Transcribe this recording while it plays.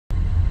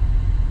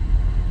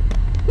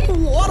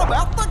What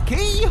about the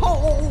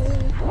keyhole?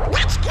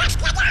 Let's just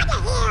get out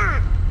of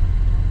here!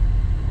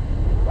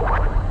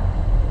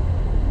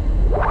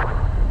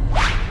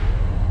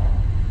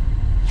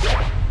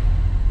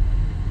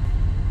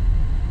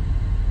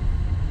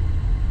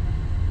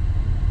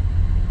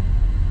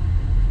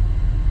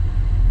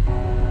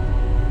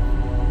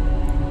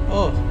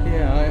 Oh,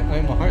 yeah,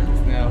 I'm a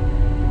Heartless now.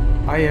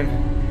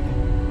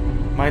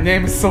 My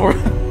name is Sora.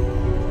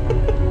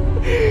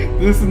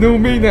 This is new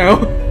me now.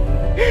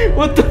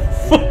 What the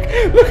fuck?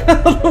 Look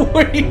at the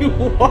way he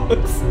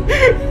walks.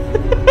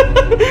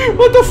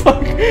 What the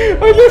fuck?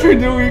 I never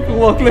knew he could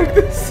walk like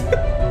this.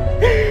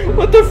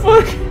 What the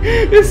fuck?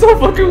 It's so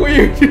fucking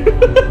weird.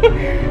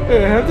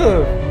 I have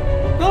to...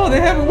 No, they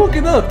haven't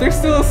woken up. They're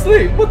still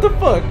asleep. What the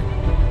fuck?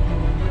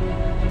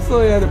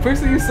 So yeah, the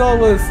person you saw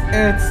was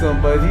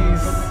handsome, but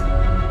he's...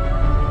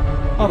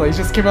 I don't know, he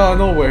just came out of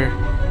nowhere.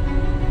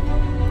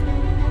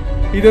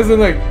 He doesn't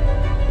like...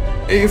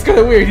 It's kind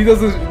of weird, he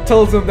doesn't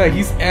tell them that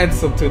he's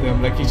handsome to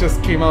them. Like, he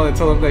just came out and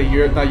tell them that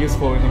you're not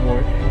useful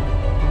anymore.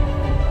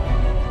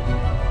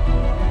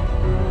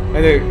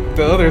 And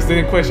the others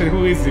didn't question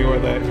who is he or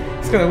that.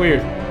 It's kind of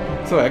weird.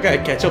 So I gotta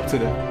catch up to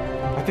them.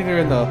 I think they're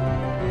in the...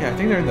 Yeah, I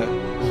think they're in the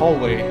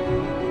hallway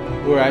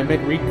where I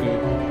met Riku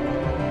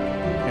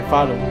and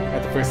fought him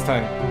at the first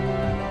time.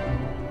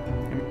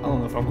 I don't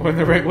know if I'm going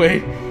the right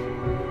way.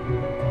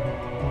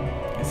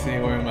 Let's see,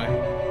 where am I?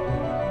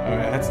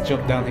 Alright, I have to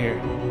jump down here.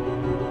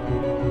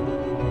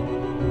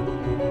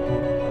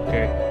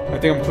 Okay, I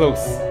think I'm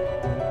close.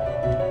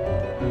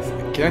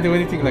 Can I do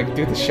anything like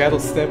do the shadow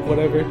step,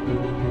 whatever?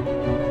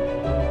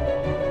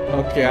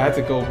 Okay, I had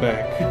to go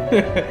back.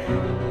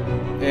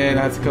 And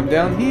I had to come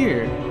down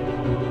here.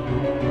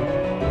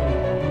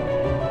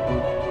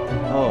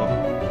 Oh.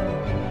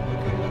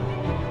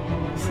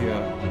 Let's see,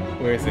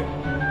 where is it?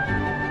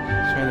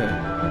 Trying to...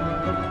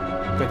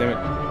 God damn it. I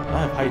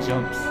have high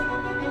jumps.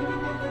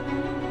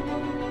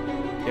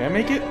 Did I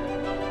make it?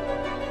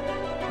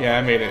 Yeah,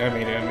 I made it.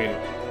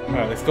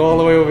 Alright, let's go all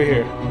the way over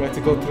here. We have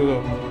to go through the...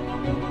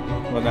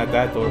 Well, not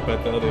that door,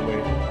 but the other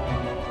way.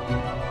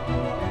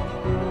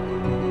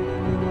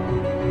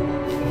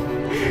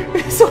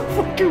 It's so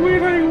fucking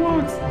weird how he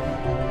walks.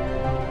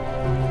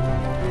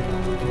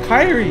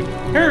 Kairi,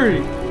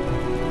 hurry!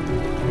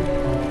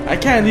 I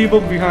can't leave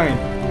him behind.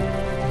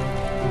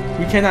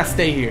 We cannot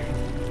stay here.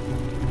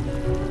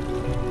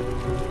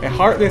 And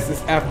Heartless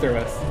is after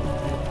us.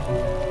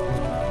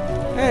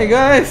 Hey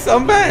guys,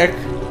 I'm back!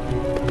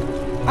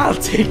 I'll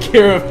take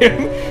care of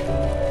him.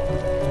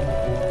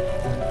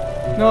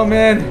 No,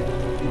 man.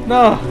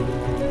 No,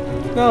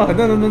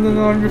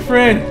 I'm your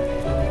friend.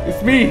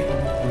 It's me.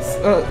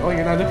 Oh,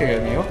 you're not looking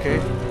at me. Okay.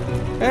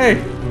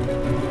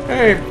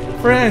 Hey,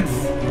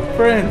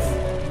 friends.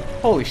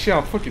 Holy shit,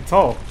 I'm fucking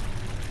tall.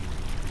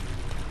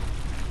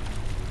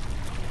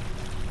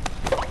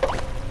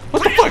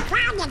 What the fuck?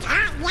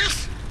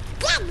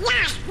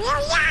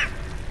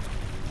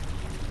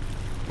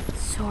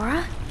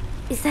 Sora?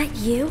 Is that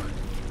you?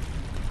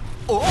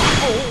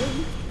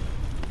 Oh!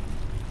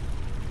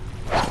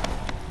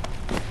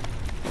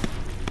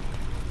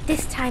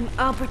 This time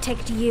I'll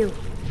protect you.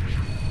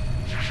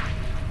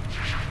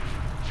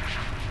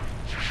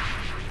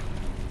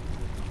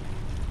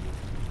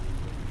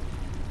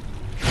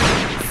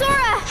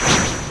 Sora!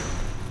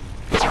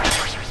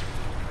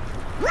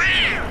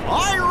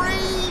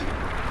 Irie!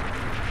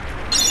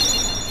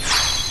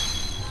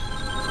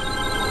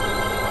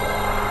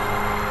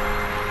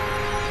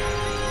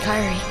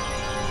 Kairi,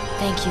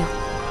 thank you.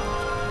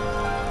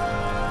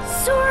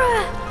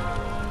 Sora!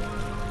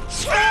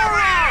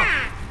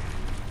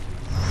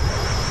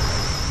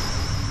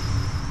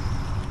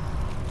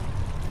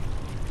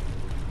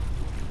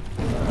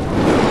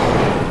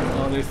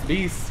 Oh, there's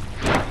Beast.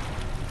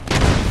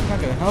 He's not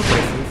gonna help us,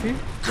 is he?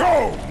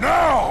 Go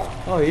now!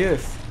 Oh,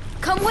 yes.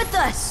 Come with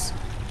us!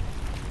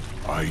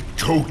 I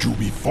told you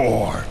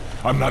before,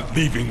 I'm not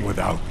leaving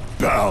without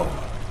Belle.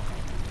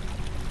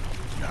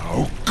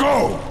 Now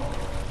go!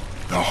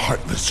 The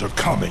Heartless are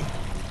coming.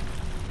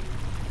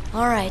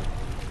 Alright.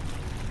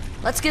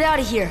 Let's get out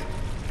of here.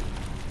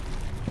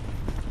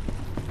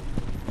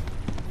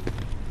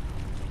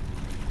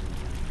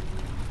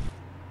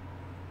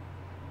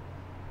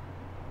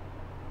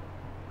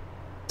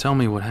 Tell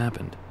me what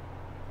happened.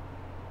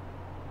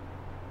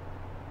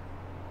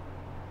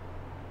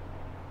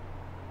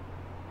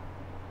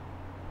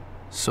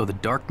 So the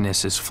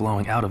darkness is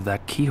flowing out of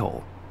that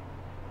keyhole.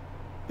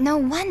 No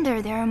wonder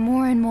there are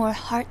more and more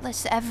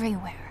Heartless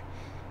everywhere.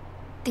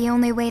 The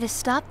only way to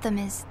stop them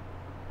is...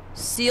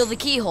 Seal the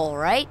keyhole,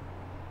 right?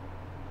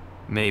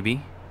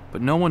 Maybe,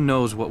 but no one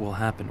knows what will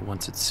happen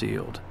once it's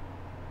sealed.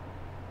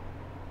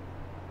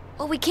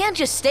 Well, we can't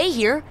just stay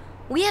here.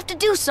 We have to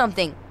do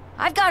something.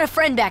 I've got a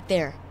friend back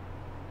there.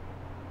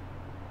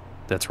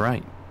 That's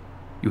right.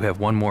 You have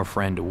one more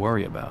friend to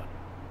worry about.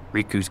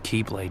 Riku's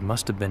Keyblade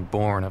must have been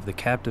born of the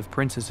captive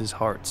princess's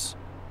hearts.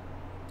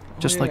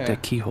 Just like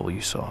that keyhole you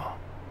saw.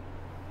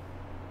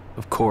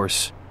 Of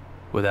course,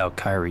 without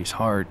Kairi's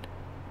heart,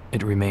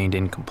 it remained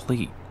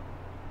incomplete.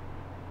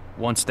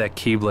 Once that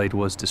Keyblade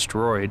was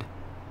destroyed,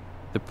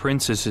 the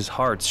princess's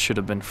hearts should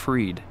have been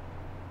freed.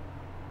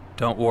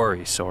 Don't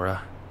worry,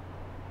 Sora.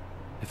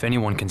 If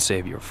anyone can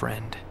save your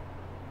friend,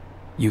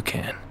 you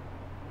can.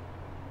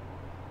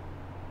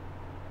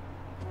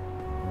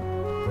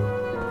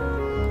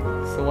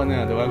 So what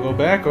now? Do I go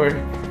back or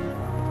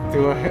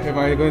am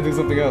I going to do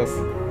something else?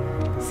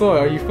 So,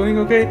 are you feeling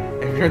okay?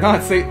 If you're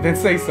not, then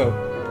say so.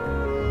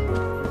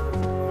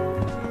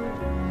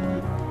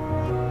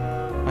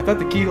 I thought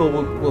the keyhole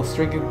will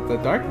strengthen the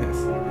darkness.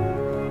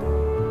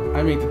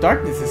 I mean, the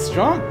darkness is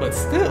strong, but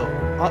still.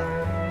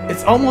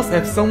 It's almost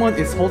as if someone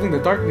is holding the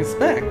darkness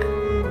back.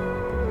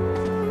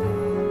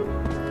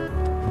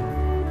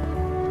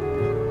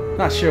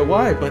 Not sure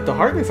why, but the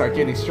Heartless are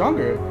getting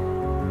stronger.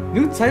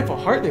 New type of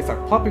Heartless are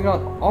popping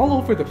out all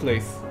over the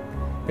place.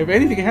 If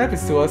anything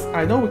happens to us,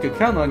 I know we can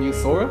count on you,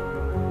 Sora.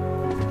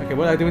 Okay,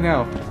 what do I do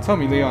now? Tell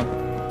me, Leon.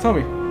 Tell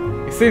me.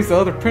 It seems the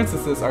other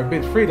princesses are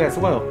being freed as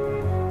well.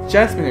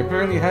 Jasmine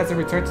apparently hasn't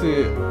returned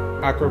to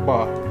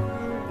Agrabah.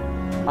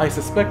 I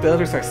suspect the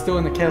others are still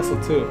in the castle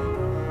too.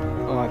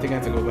 Oh, I think I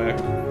have to go back.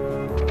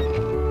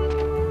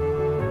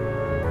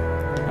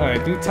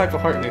 Alright, new type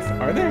of Heartless.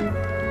 Are there?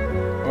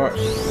 Or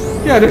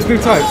yeah, there's new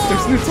types.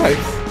 There's new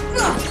types.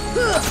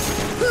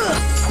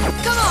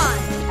 Come on!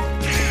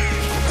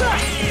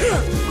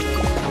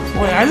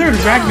 Wait, I learned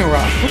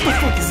Ragnarok. What the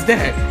fuck is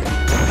that?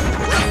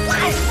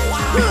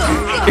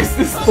 Is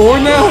this Thor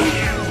now?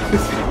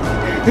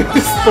 Is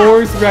this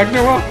Thor's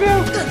Ragnarok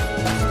now?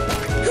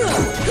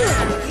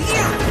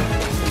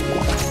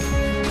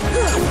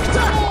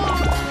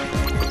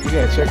 You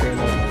gotta check right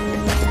now.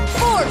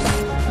 Force!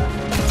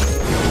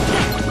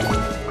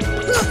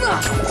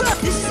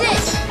 This is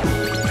it!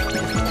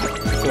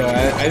 So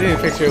I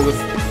didn't picture it was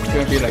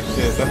gonna be like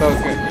this. I thought it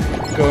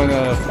was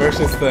gonna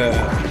versus the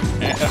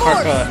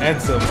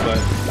Ansem, but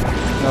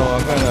no,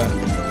 I'm gonna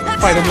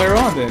fight him later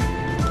on then.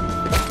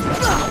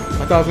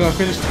 I thought I was gonna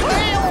finish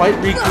fight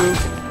Riku,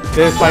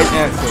 then fight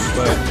Ansem,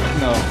 but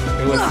no,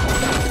 it was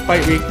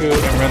fight Riku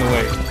and run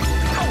away.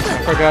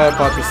 I forgot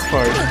about this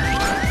part.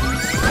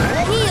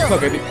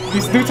 Look,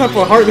 these new type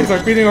of Heartless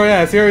are beating our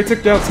ass. He already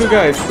took down 2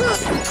 guys.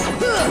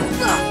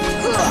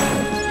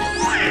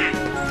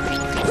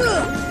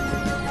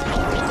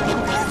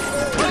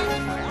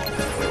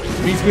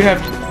 Means we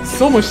have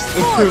so much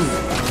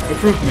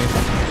improvement.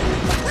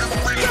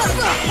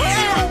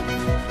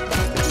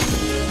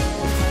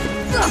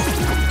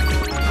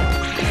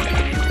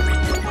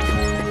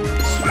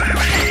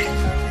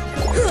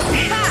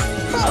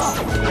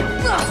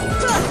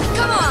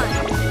 Come on!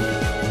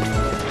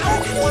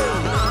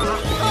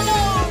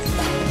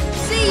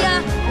 See ya!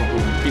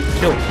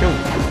 Kill him.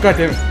 God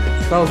damn it.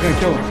 Thought I was gonna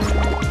kill him.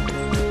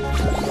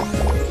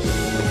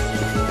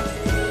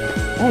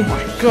 Oh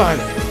my god.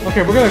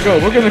 Okay, we're gonna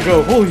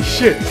go. Holy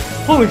shit.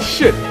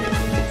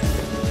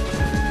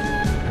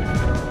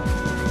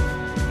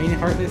 Any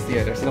Heartless?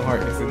 Yeah, there's no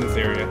Heartless in this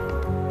area.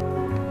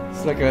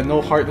 It's like a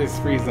no Heartless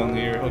free zone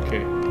here.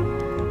 Okay.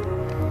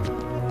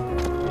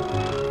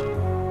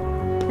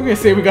 We're gonna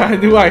say we got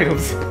new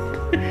items.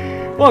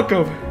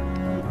 Welcome.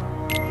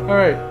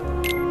 Alright.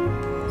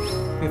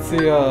 Let's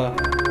see, what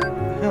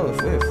the hell is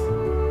this?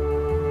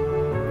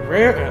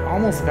 Rare and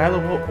almost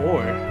valuable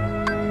ore.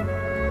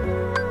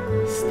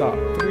 Stop.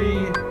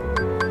 3.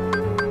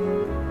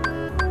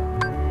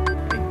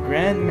 A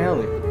Grand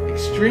Mallet.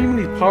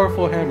 Extremely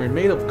powerful hammer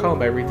made of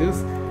combat.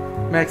 Reduce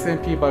max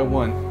MP by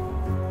 1.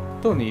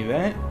 Don't need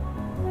that.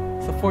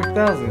 It's a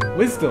 4,000.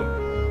 Wisdom.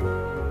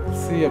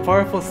 Let's see, a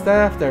powerful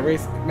staff that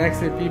raises max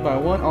MP by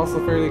 1. Also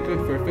fairly good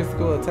for a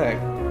physical attack.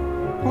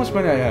 How much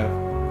money I have?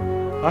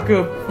 I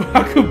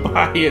could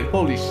buy it.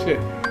 Holy shit.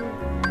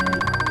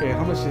 Okay,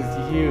 how much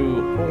is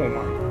you? Oh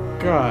my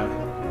god.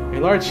 A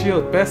large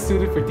shield, best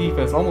suited for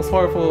defense, almost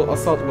powerful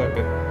assault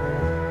weapon.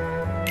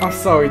 I'm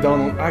sorry,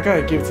 Donald. I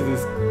gotta give it to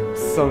this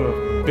son of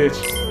a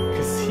bitch,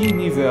 cause he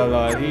needs it a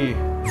lot. He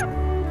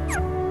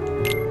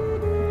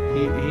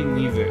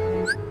needs it.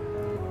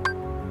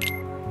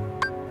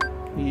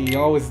 He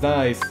always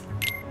dies.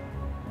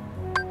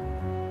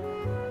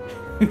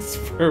 It's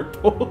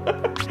purple.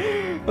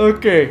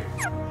 Okay.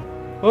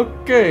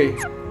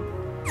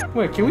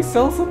 Wait, can we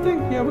sell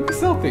something? Yeah, we can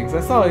sell things.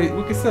 I saw it.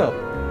 We can sell.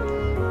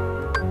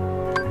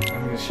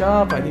 I'm in the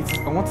shop. I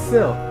want to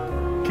sell.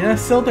 Can I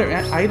sell their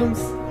items?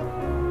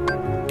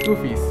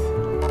 Goofies.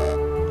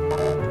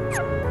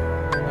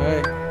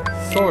 Alright.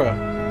 Sora.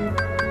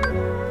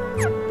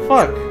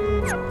 Fuck.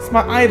 It's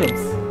my items.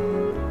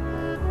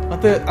 I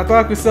thought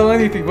I could sell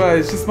anything, but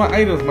it's just my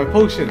items, my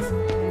potions.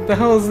 What the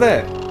hell is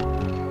that?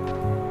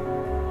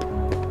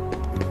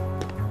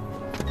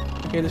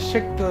 Okay, let's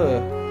check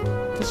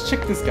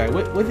this guy.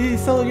 What did he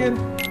sell again?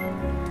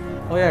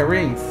 Oh yeah,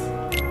 rings.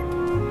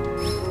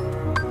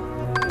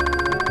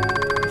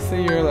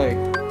 Say you're like,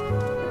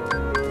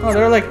 oh,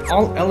 they're like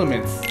all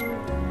elements.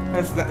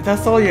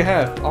 That's all you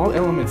have. All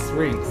elements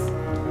rings.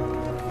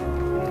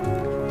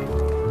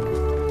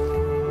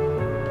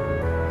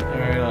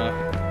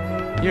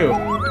 Alright, you.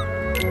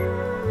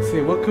 Let's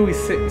see, what could we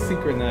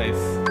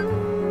synchronize?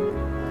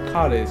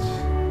 Cottage.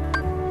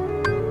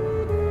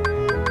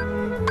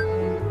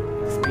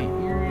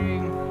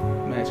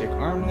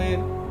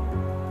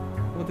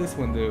 this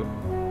one do?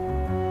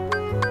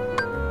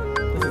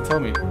 Doesn't tell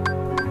me.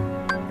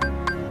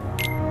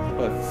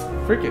 But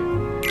frick it.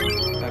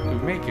 I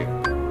could make it.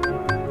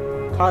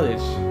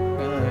 Cottage. I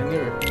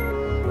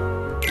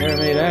never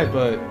made that,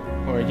 but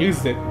or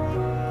used it.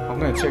 I'm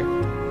gonna check.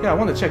 Yeah, I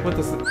want to check what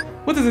does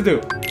it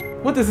do?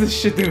 What does this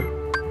shit do?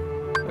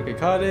 Okay,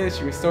 cottage.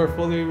 Restore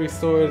fully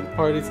restored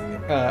parties.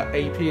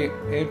 AP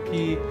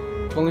MP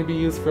can only be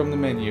used from the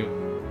menu.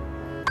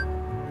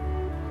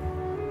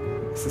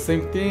 It's the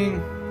same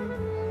thing,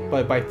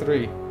 but by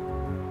 3.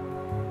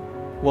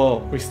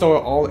 Well,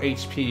 restore all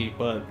HP,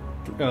 but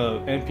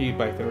MP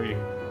by 3.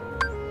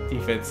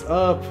 Defense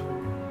up.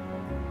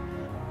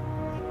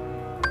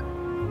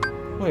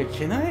 Wait,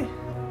 can I?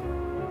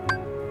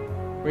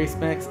 Raise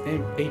max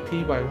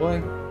AP by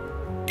 1.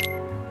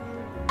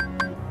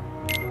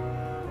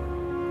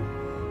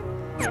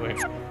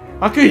 Wait.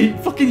 I could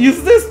fucking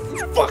use this?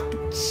 Fuck!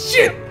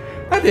 Shit!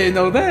 I didn't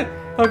know that!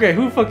 Okay,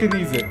 who fucking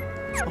needs it?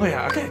 Oh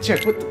yeah, I gotta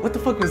check. What the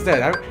fuck was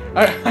that?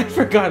 I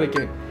forgot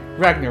again.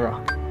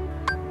 Ragnarok.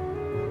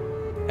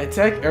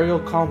 Attack aerial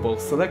combo.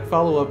 Select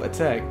follow-up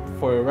attack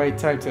for the right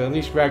time to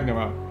unleash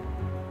Ragnarok.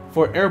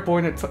 For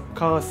airborne it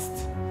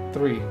costs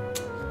 3.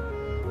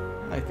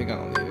 I think I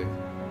don't need it.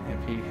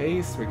 MP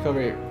haste,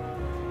 recovery.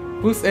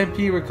 Boost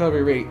MP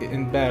recovery rate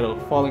in battle,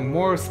 falling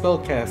more spell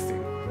casting.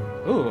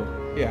 Ooh,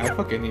 yeah, I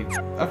fucking need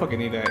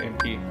that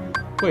MP.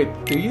 Wait,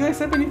 do you guys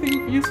have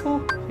anything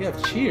useful? You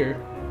have cheer.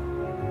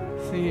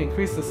 See,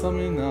 increase the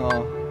summon. No.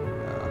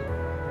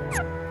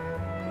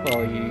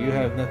 Well, you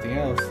have nothing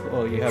else.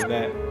 Oh, you have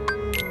that.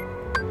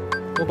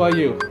 What about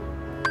you?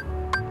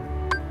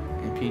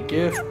 MP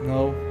gift?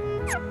 No.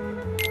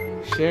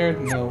 Share?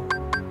 No.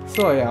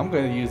 So yeah, I'm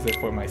gonna use it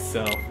for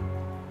myself.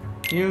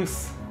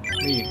 Use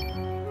me.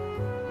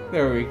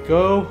 There we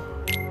go.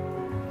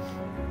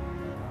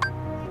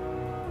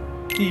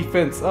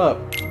 Defense up.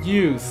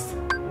 Used.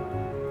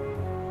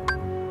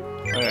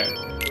 Alright.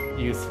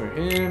 Use for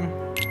him.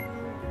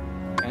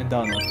 And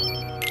Donna.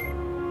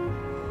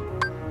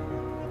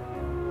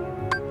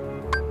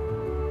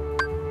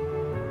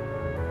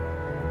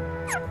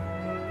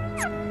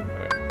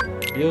 Alright.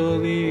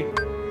 Ability.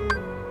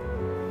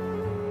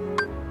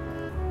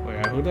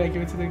 Who did I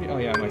give it to the game? Oh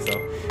yeah,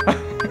 myself. I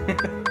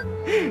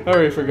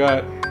already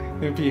forgot.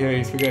 MP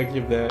haste, we gotta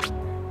give that.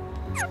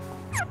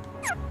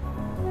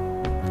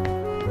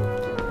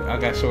 I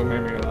got short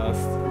memory loss.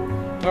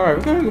 Alright,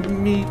 we're gonna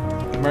meet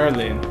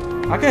Merlin.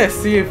 I gotta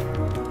see if...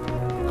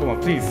 Come on,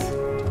 please.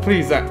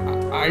 Please,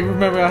 I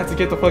remember I had to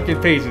get the fucking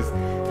pages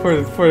for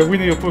the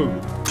Winnie the Pooh.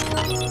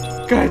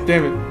 God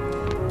damn it.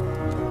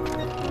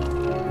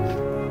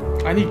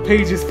 I need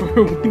pages for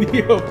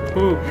Winnie the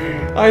Pooh.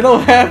 I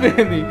don't have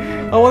any.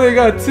 I only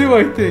got 2,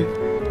 I think.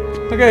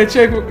 I gotta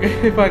check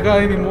if I got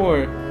any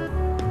more.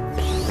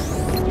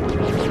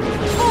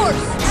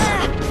 Force!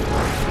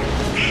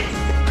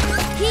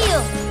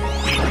 Heal!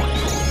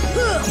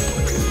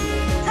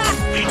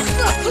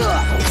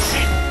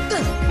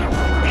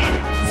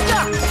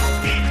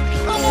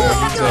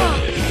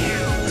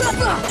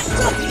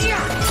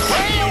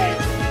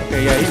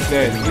 Okay, yeah, he's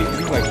dead.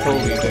 He's like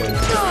totally dead.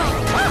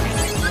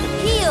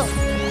 Heal!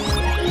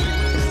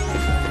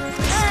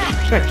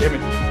 God damn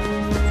it.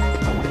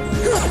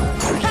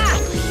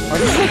 Are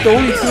these like the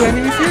only 2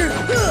 enemies here?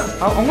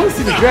 I want to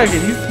see the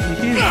dragon.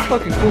 He's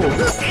fucking cool. I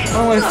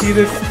don't want to see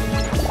this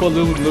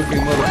balloon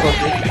looking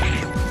motherfucker.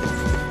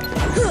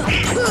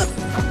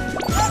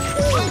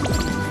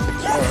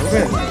 Alright,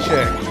 we're gonna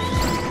check.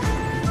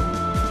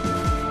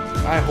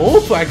 I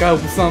hope I got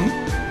some.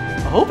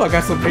 I hope I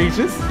got some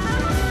pages.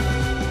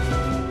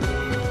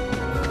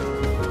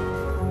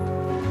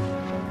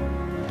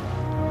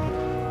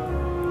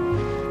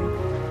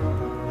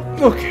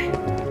 Okay.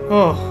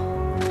 Oh.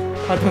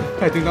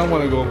 I do not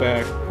want to go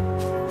back.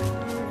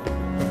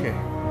 Okay.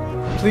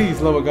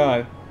 Please, love of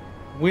God.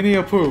 Winnie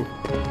the Pooh.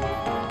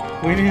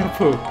 Winnie the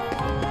Pooh.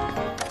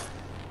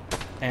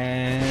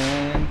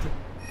 And...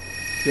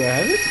 do I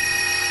have it?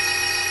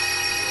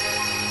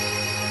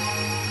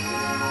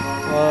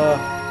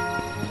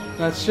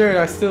 Not sure.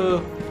 I'm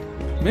still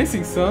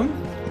missing some.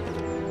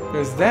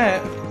 There's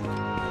that.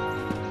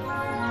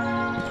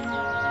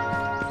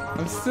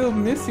 I'm still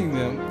missing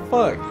them.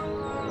 Fuck.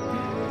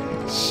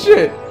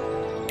 Shit.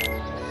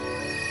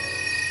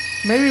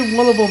 Maybe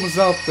one of them is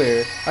out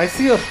there. I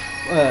see a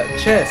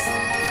chest.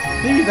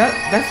 Maybe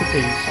that's a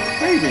page.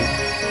 Maybe.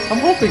 I'm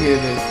hoping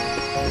it is.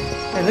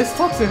 Hey, let's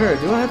talk to her.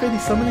 Do I have any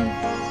summoning?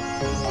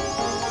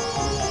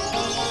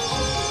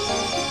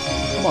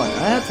 Come on,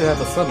 I have to have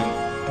a summon.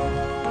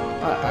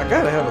 I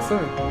gotta have a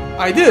summon.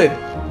 I did!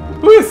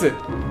 Who is it?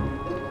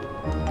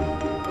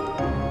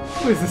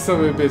 Who is this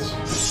summoning bitch?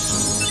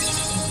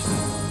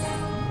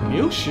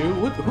 Mewshu?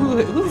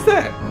 Who's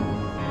that?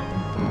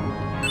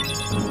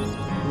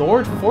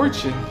 Lord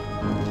Fortune.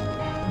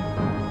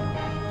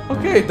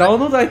 Okay,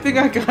 Donald, I think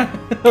I got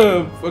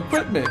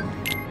equipment.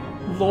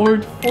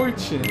 Lord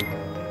Fortune.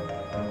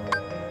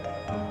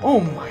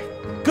 Oh my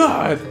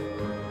god!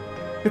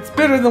 It's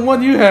better than the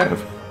one you have.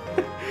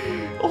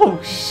 Oh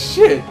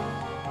shit!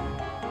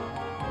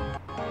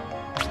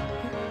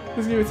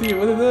 Let's give it to you.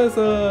 What it does,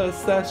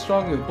 stat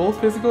strong with both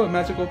physical and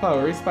magical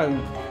power. Raised by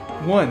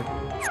 1.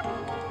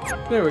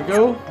 There we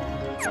go.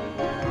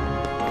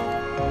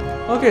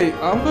 Okay,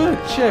 I'm gonna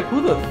check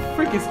who the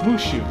frick is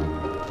Mushu.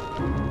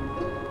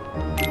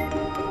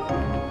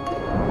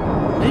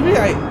 Maybe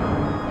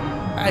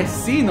I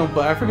seen him,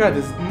 but I forgot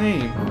his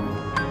name.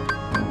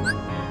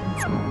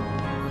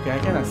 Okay, I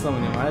cannot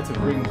summon him. I had to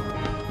bring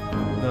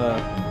the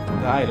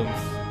items.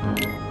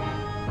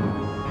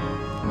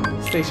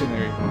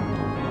 Stationary.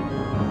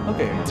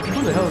 Okay,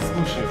 who the hell is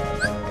Mushu?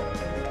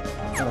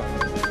 Oh.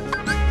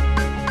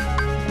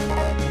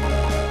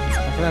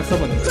 I cannot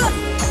summon him.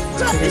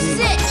 I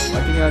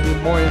think I need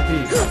more MP.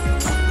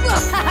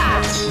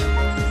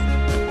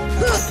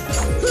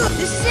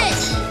 This is it.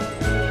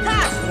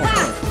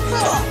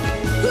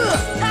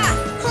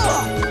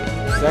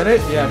 Is that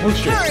it? Yeah,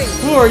 Mushu.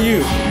 Who are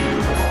you?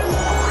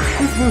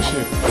 Who's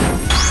Mushu?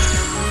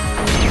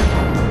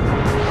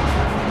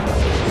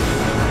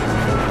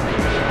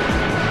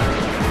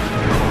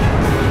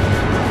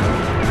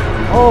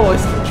 Oh,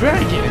 it's the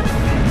dragon!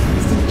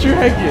 It's the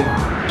dragon!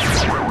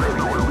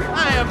 I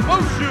am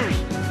Mushu!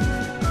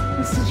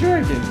 It's the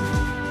dragon!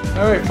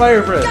 Alright,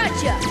 fire breath!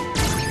 Gotcha.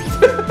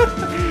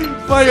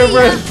 Fire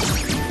breath!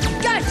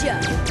 Gotcha.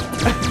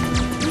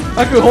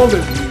 I can hold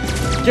it!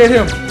 Get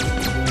him!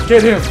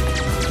 Get him!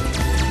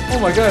 Oh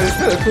my god, it's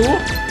kinda cool!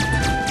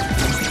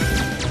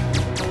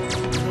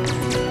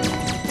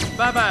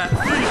 Bye-bye.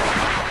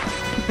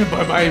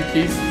 Bye bye in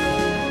peace.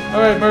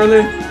 Alright,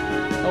 Merlin.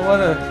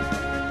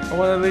 I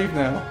wanna leave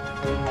now.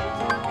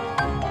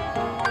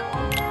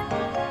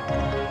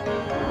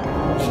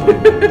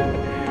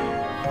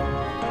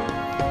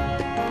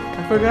 I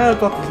forgot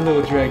about this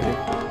little dragon.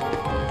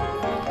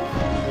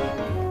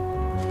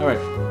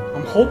 Alright.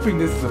 I'm hoping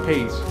this is a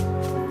page.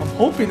 I'm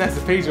hoping that's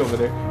a page over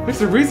there.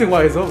 There's a reason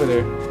why it's over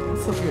there.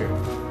 What's up here?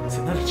 It's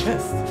another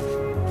chest.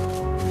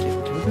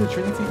 Can we do the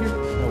Trinity here?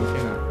 No, we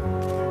cannot.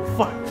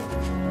 Fuck.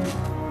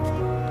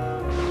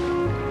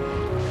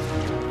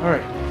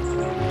 Alright.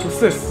 What's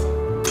this?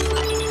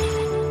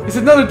 It's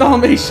another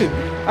Dalmatian!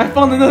 I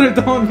found another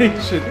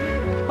Dalmatian!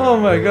 Oh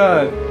my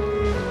god.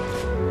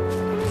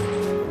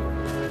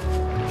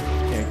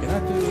 Okay, can I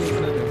do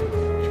another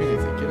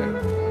Trinity?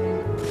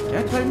 Can I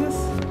climb this?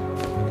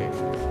 Okay.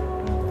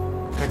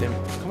 God damn it.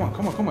 Come on,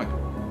 come on, come on.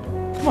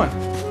 Come on.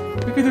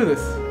 We can do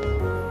this.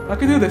 I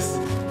can do this.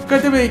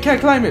 God damn it, you can't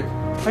climb it.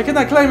 I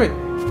cannot climb it.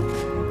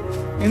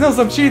 He knows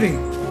I'm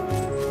cheating.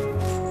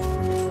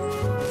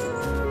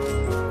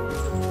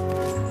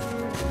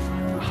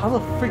 How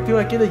the frick do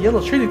I get a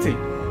yellow Trinity?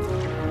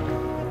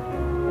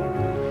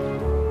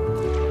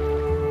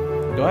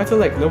 Do I have to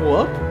like level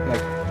up?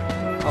 Like,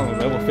 I don't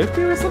know, level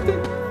 50 or something?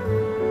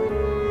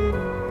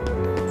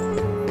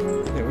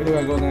 Okay, where do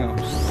I go now? I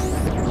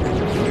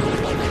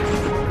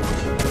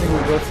think we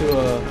go to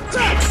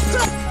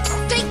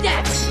Take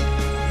that.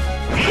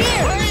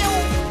 Here.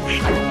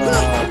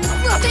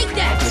 Take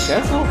that. the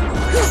castle?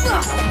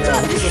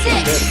 Yeah, we can go to the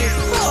castle.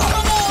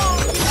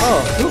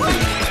 Oh, Goofy.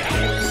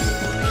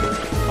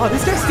 Oh,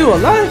 this guy's still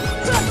alive?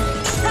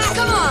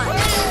 Come on.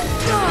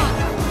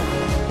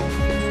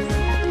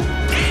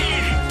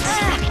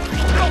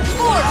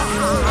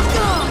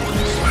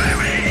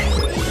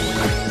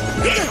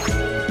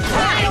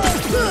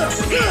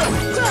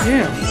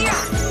 Damn.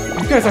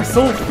 You guys are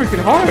so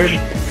freaking hard.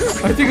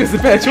 I think it's a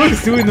bad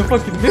choice doing the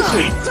fucking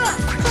mission.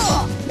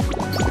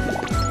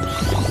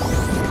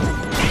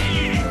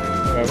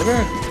 Alright, we're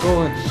gonna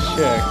go and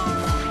check.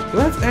 Do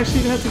I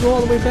actually have to go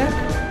all the way back?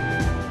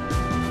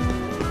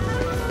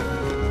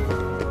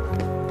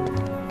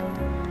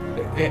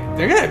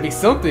 There gotta be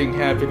something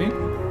happening.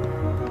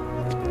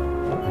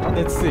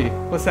 Let's see.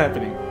 What's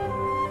happening?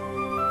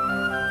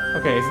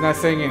 Okay, it's not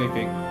saying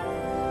anything.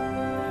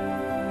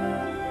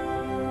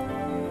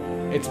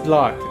 It's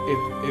blocked.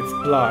 It's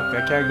blocked.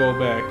 I can't go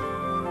back.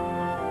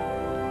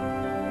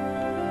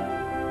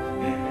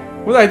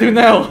 What do I do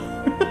now?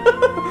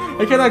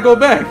 I cannot go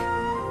back.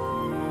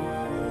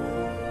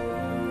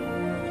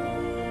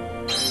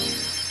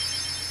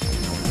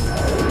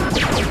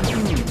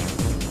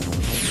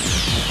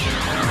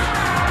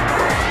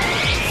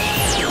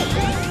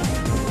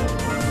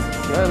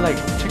 Do I like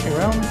check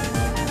around?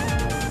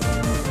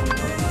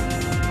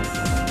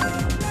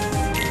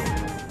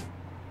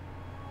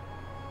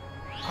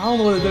 I don't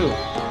know what to do.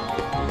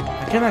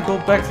 I cannot go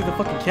back to the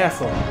fucking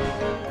castle.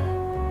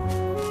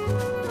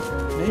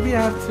 Maybe I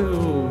have to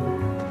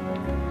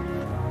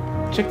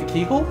check the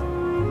keyhole?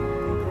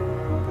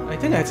 I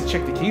think I have to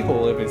check the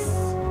keyhole if it's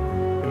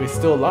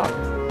still locked.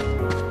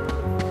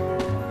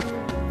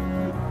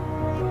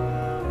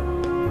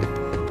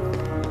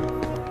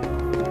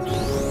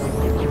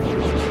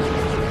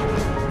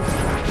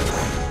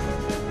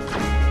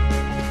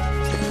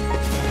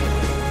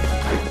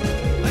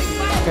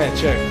 I gotta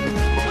check.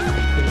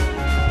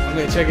 I'm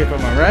gonna check if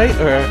I'm right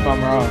or if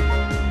I'm wrong.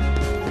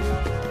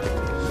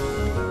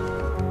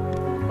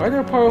 Are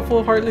there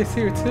powerful Heartless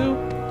here too?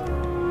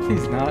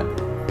 Please not.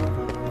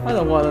 I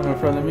don't want them in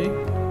front of me.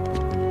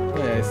 Oh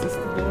yeah, is this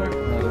the door?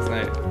 No, that's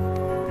not it.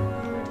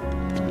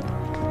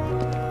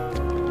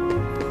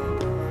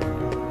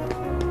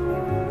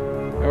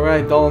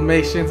 Alright,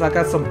 Dalmatians, I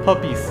got some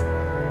puppies.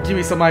 Give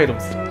me some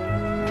items.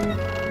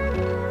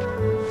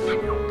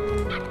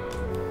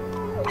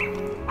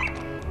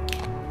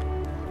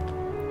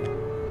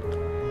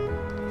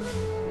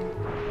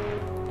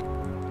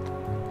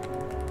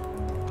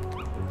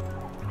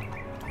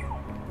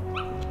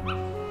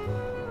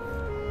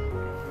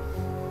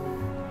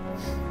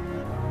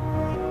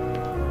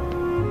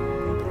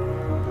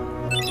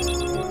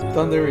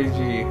 Thunder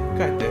AG.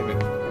 God damn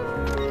it.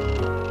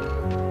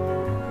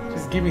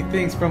 Just give me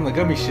things from the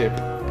gummy ship.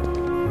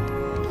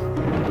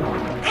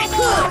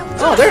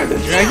 Oh, there's the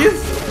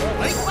dragons!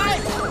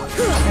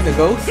 And the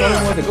ghosts. I don't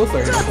know what the ghosts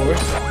are here for.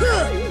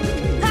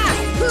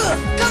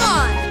 Come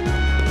on! Come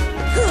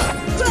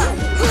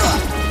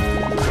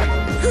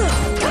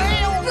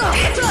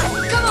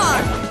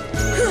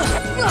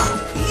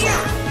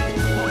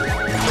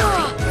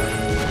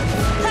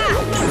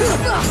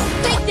on!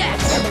 Take that!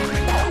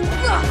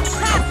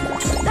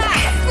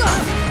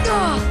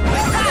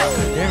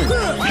 Damn it.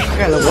 I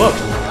gotta level up.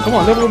 Come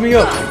on, level me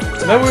up.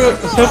 Level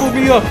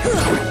me up.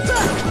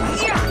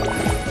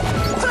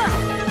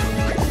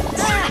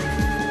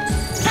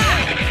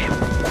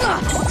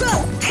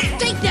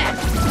 Take that!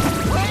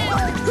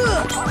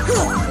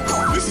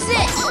 This is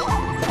it!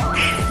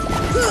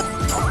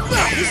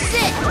 This is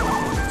it!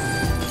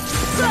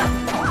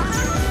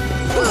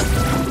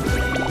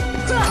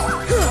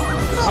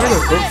 Why are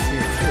there ghosts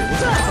here too? What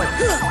the fuck?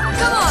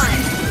 Come on!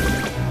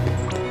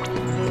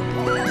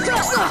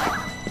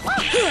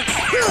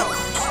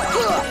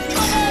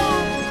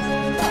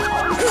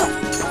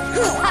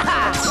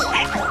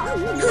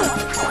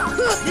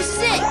 This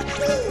is it!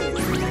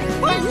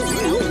 Alright,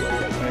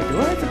 do I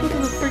have to go to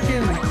the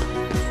freaking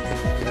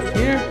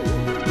here?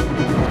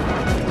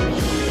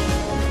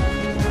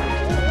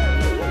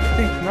 I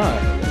think not.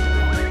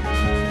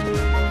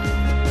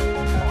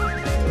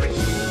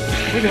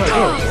 Where do I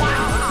go?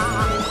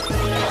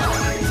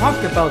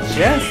 Talked about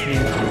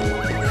Jasmine.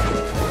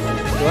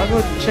 Do I go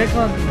check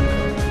on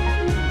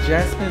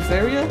Jasmine's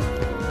area?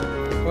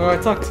 Or I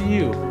talk to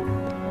you?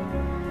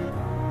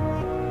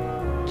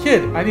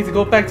 Kid, I need to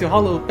go back to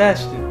Hollow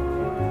Bastion.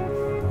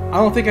 I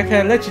don't think I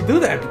can let you do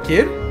that,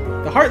 kid.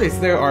 The Heartless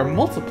there are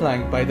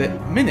multiplying by the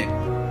minute.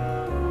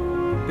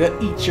 They'll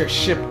eat your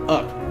ship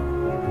up.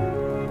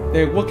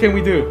 Then what can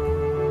we do?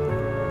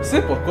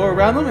 Simple, go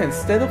around them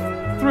instead of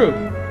through.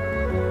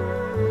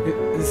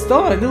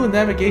 Install a new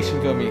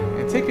navigation gummy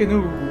and take a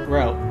new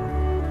route.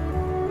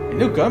 A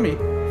new gummy?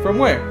 From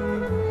where?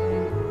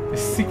 The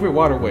secret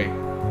waterway.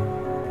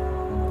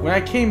 When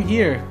I came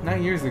here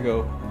 9 years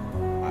ago,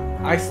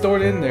 I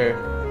stored in there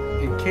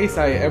in case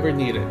I ever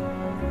need it.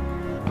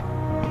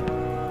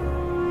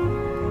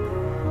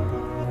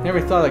 Never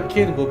thought a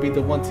kid would be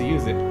the one to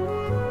use it.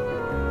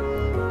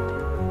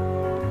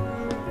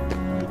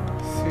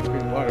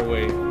 Secret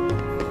waterway.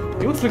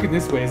 He was looking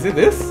this way. Is it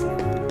this?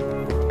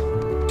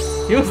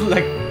 He was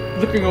like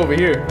looking over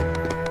here.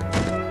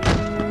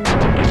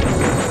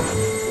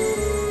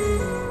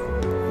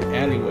 The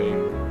alleyway.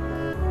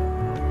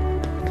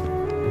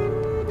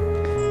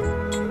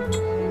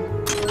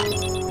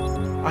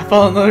 I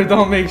found another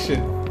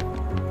Dalmatian.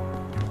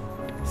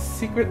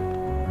 Secret.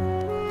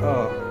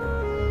 Oh.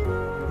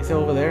 Is it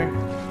over there?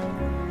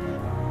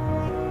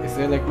 Is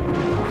there like...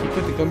 He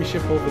put the gummy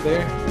ship over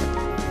there?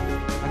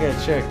 I gotta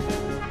check.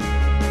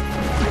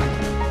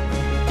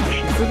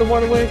 Is it the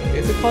waterway?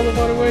 Is it called the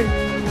waterway?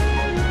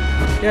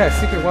 Yeah,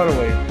 secret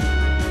waterway.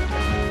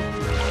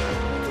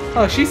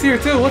 Oh, she's here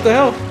too. What the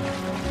hell?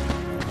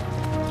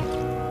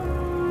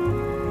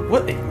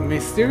 What a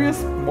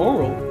mysterious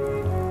moral.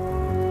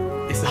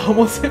 It's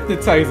almost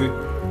hypnotizing.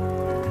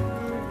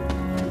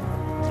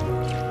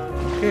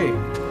 Okay.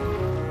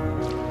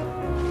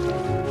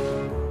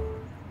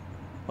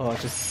 Oh, I'll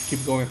just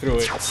keep going through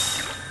it.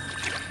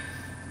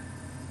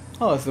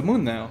 Oh, it's the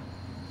moon now.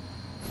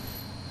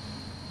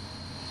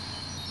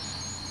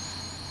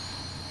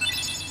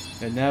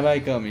 The Nabai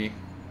Gummy.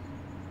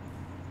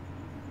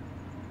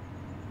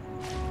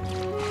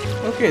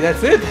 Okay,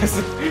 that's it.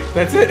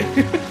 That's it.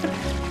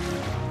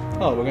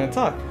 Oh, we're gonna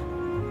talk.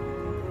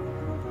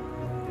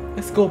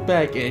 Let's go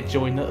back and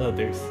join the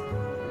others.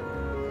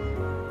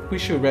 We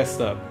should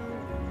rest up.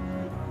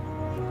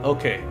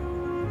 Okay.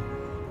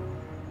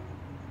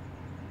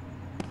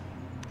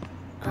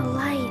 A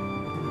light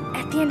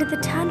at the end of the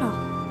tunnel.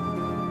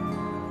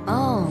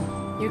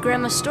 Oh, your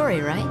grandma's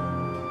story, right?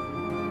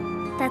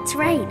 That's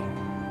right.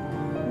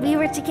 We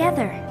were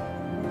together.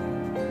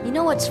 You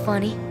know what's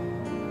funny?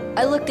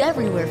 I looked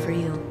everywhere for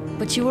you,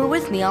 but you were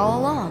with me all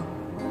along.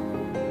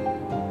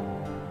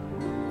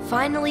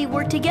 Finally,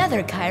 we're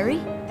together,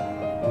 Kairi.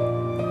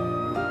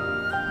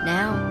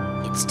 Now,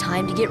 it's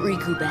time to get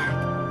Riku back.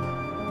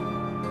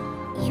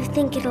 You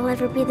think it'll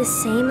ever be the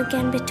same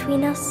again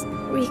between us?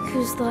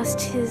 Riku's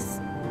lost his...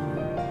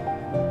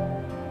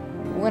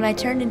 When I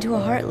turned into a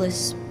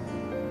Heartless,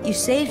 you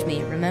saved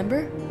me,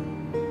 remember?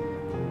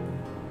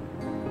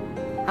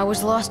 I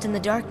was lost in the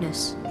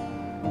darkness.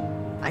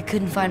 I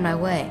couldn't find my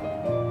way.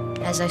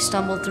 As I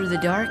stumbled through the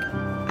dark,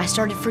 I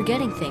started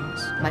forgetting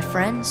things. My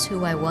friends,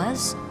 who I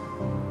was,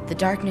 the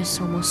darkness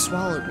almost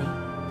swallowed me.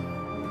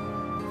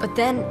 But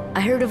then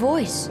I heard a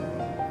voice.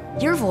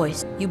 Your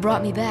voice. You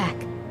brought me back.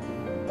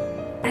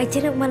 I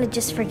didn't want to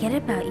just forget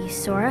about you,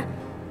 Sora.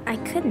 I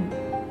couldn't.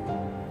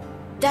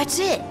 That's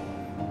it.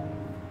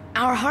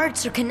 Our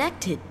hearts are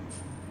connected.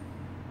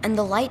 And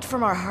the light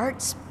from our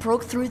hearts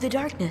broke through the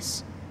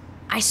darkness.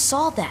 I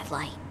saw that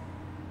light.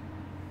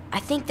 I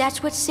think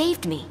that's what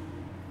saved me.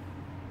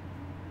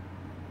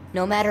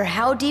 No matter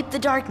how deep the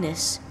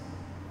darkness,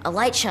 a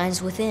light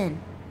shines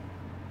within.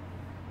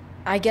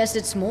 I guess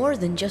it's more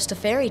than just a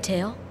fairy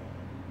tale.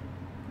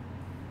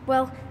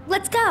 Well,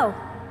 let's go.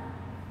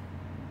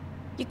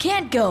 You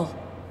can't go,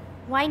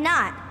 Why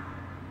not?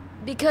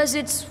 because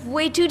it's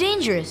way too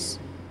dangerous.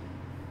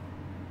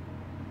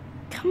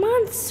 Come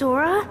on,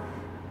 Sora.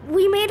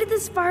 We made it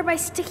this far by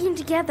sticking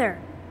together.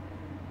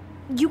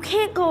 You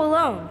can't go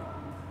alone.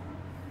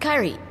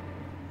 Kairi,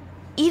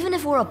 even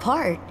if we're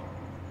apart,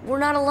 we're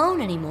not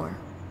alone anymore,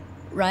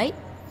 right?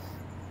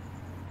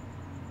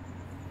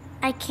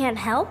 I can't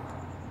help.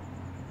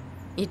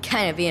 You'd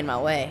kind of be in my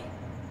way.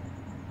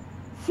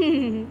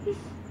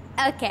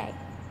 Okay.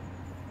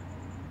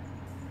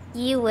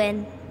 You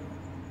win.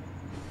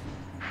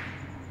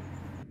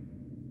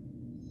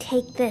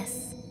 Take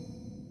this.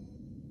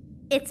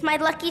 It's my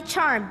lucky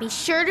charm. Be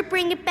sure to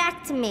bring it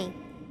back to me.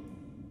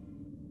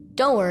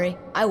 Don't worry,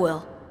 I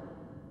will.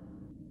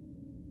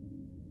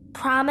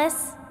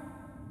 Promise?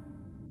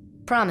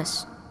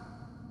 Promise.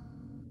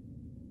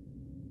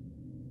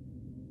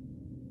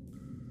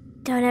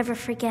 Don't ever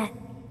forget.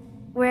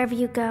 Wherever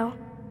you go,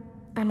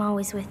 I'm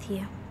always with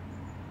you.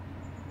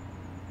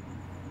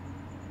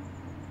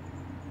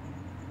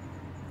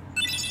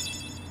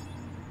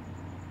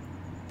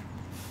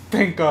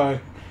 Thank God.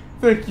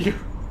 Thank you.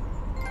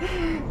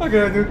 I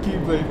got a new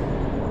Keyblade.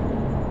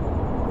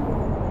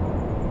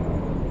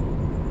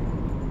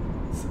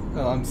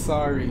 Oh, I'm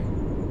sorry.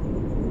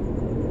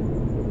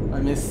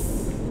 I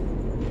miss...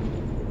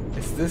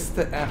 Is this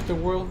the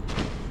afterworld?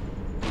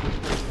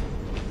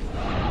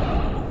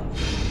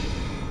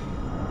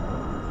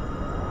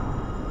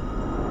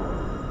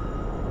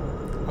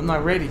 I'm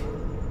not ready.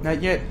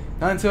 Not yet.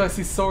 Not until I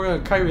see Sora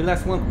and Kairi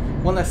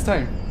one last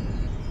time.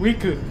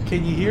 Riku,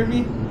 can you hear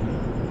me?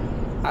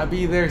 I'll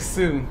be there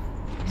soon.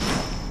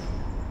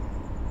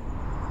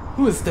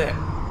 Who is that?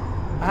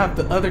 I have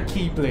the other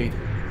Keyblade.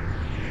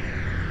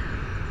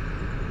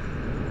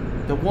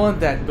 The one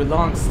that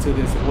belongs to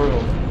this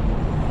world.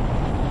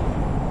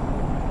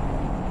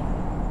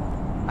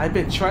 I've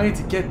been trying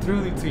to get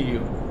through to you,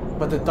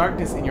 but the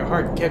darkness in your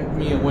heart kept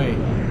me away.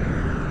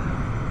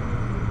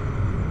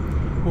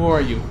 Who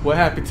are you? What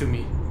happened to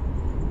me?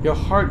 Your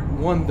heart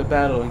won the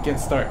battle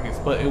against darkness,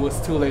 but it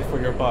was too late for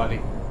your body.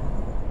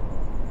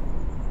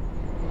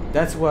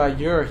 That's why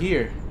you're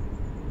here,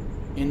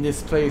 in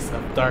this place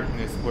of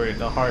darkness where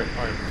the heart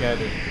are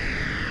gathered.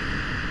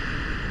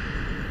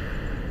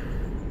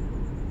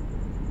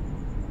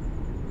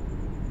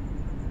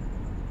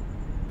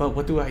 But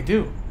what do I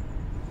do?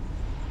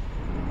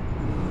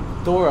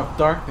 The door of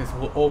darkness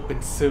will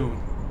open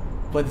soon,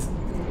 but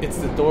it's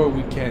the door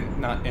we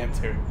cannot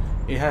enter.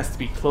 It has to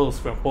be closed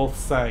from both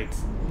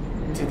sides.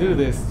 To do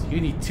this, you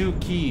need 2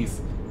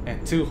 keys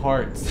and 2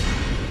 hearts.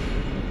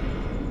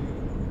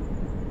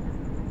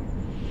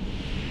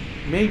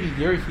 Maybe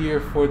you're here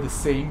for the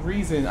same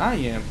reason I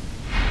am.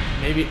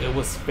 Maybe it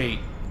was fate.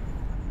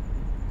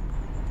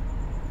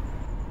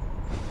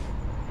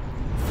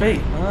 Fate,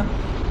 huh?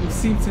 You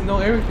seem to know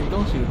everything,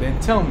 don't you? Then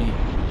tell me.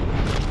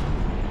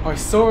 Are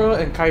Sora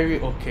and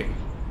Kairi okay?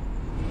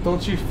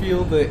 Don't you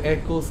feel the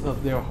echoes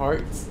of their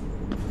hearts?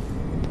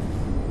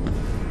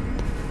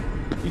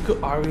 You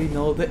could already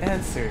know the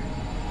answer.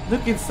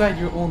 Look inside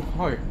your own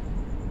heart.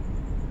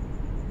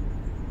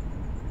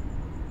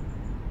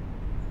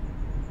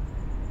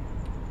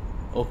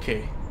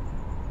 Okay.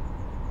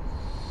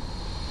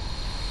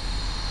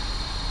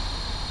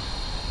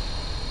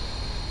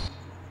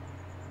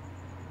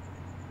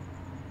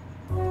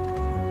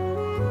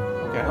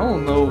 Okay, I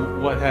don't know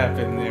what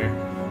happened there.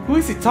 Who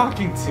is he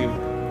talking to?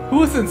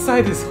 Who is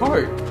inside his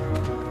heart?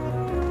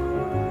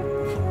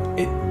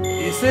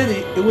 It said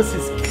it was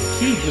his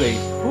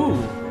Keyblade. Who?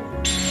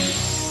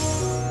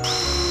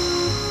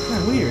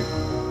 Kinda weird.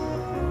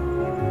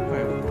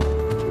 Alright, what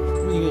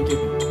are you gonna give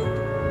me?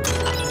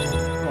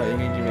 Oh, you're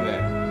gonna give me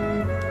that.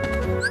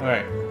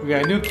 Alright, we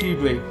got a new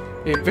Keyblade.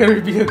 It better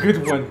be a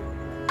good one.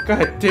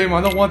 God damn,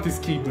 I don't want this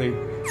Keyblade.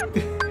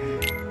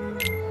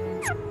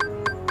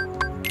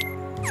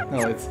 No,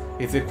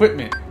 it's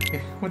equipment.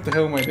 What the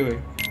hell am I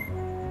doing?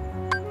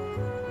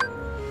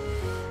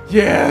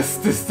 Yes,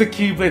 this is the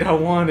Keyblade I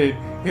wanted.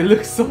 It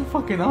looks so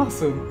fucking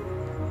awesome.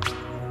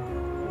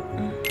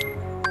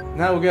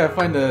 Now we gotta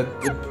find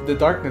the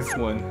darkness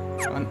one.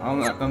 I'm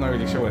not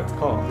really sure what it's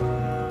called.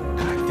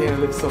 God damn, it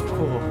looks so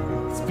cool.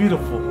 It's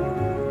beautiful.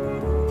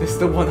 This is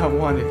the one I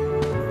wanted.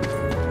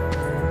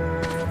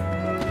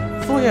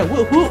 So yeah,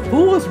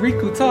 who was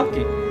Riku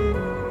talking?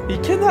 He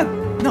cannot.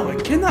 No,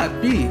 it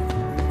cannot be.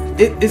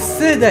 It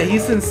said that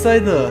he's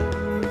inside the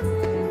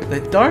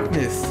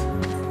darkness,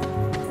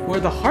 where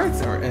the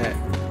hearts are at.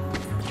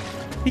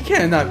 He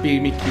cannot be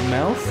Mickey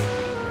Mouse.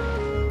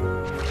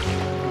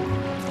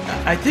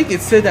 I think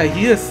it said that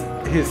he is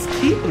his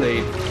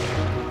Keyblade.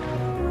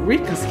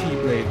 Riku's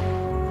Keyblade.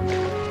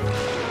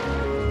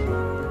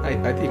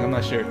 I think, I'm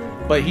not sure.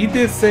 But he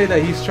did say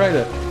that he's trying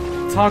to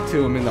talk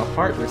to him in the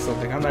heart or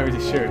something. I'm not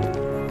really sure.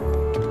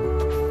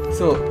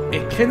 So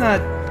it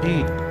cannot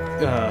be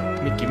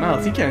Mickey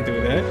Mouse. He can't do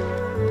that.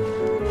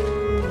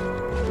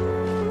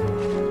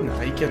 Nah,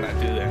 he cannot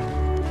do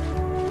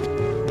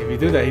that. If you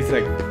do that, he's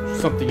like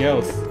something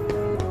else.